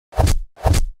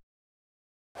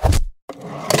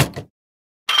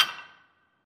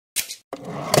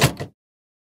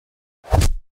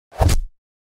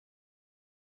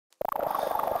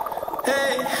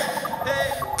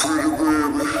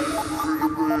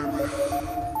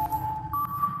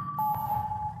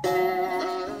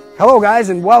Hello guys,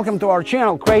 and welcome to our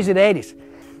channel, Crazy Daddies.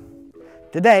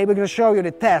 Today we're going to show you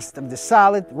the test of the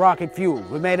solid rocket fuel.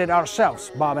 We made it ourselves,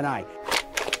 Bob and I.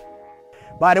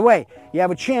 By the way, you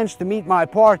have a chance to meet my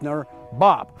partner,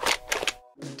 Bob.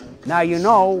 Now you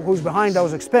know who's behind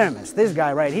those experiments. This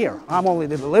guy right here. I'm only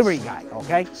the delivery guy,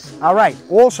 okay? Alright,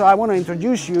 also I want to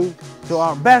introduce you to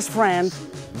our best friend,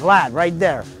 Vlad, right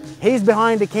there. He's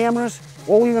behind the cameras.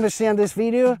 All you're going to see on this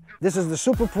video, this is the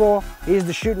Super Pro. He's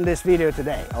the shooting this video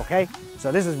today, okay?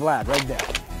 So this is Vlad right there.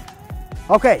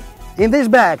 Okay, in this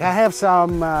bag I have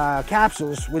some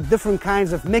capsules with different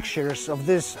kinds of mixtures of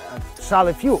this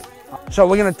solid fuel. So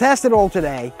we're going to test it all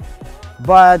today,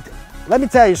 but let me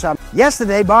tell you something.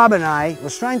 Yesterday Bob and I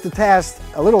was trying to test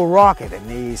a little rocket in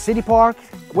the city park.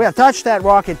 We attached that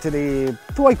rocket to the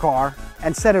toy car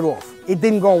and set it off. It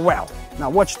didn't go well.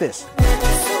 Now watch this.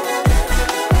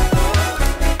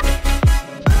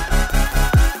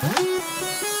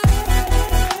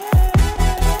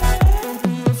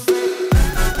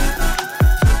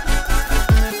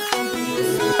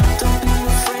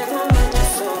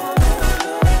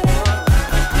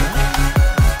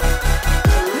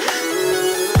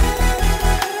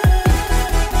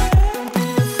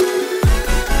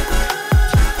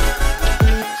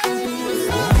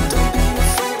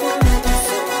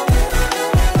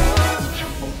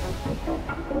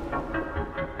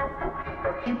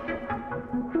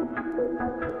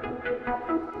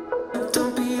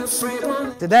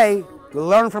 Today, we'll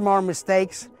learn from our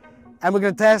mistakes, and we're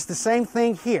going to test the same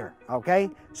thing here, okay?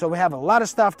 So we have a lot of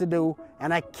stuff to do,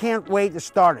 and I can't wait to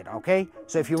start it, okay?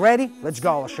 So if you're ready, let's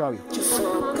go, I'll show you.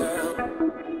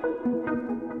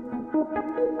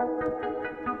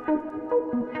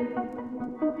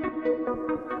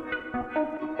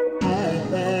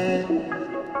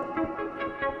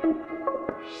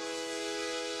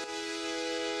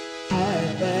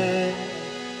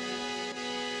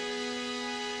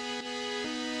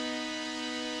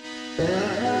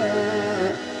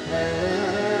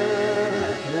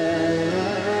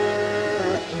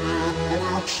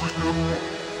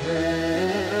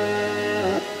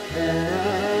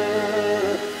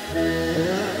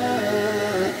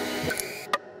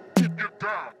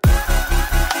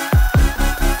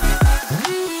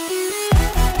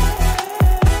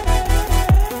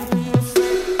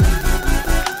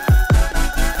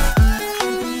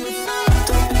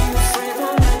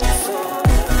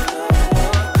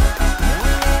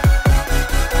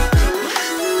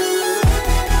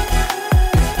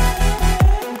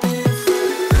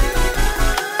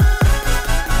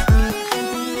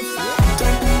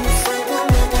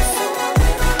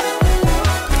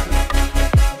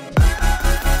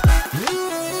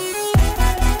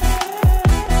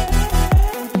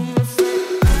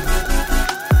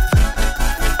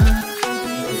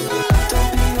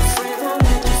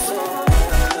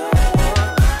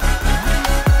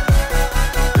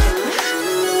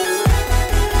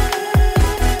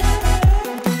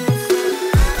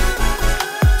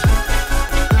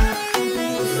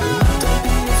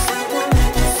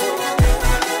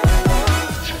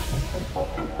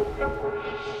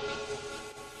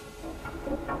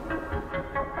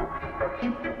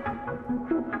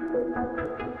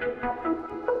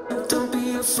 Don't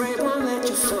be afraid, won't let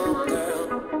you fall, girl.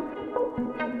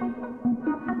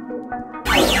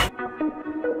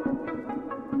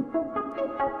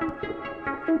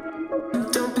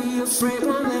 Don't be afraid,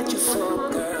 won't let you fall,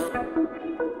 girl.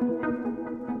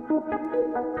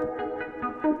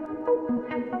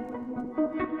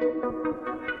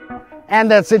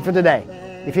 And that's it for today.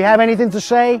 If you have anything to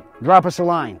say, drop us a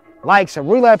line. Likes are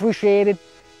really appreciated.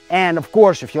 And of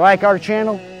course, if you like our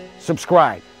channel,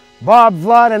 subscribe. Bob,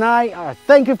 Vlad, and I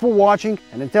thank you for watching.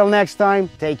 And until next time,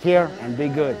 take care and be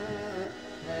good.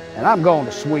 And I'm going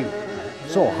to sleep.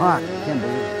 So hot, I can't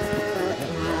believe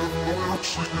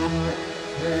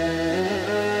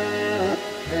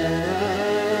it.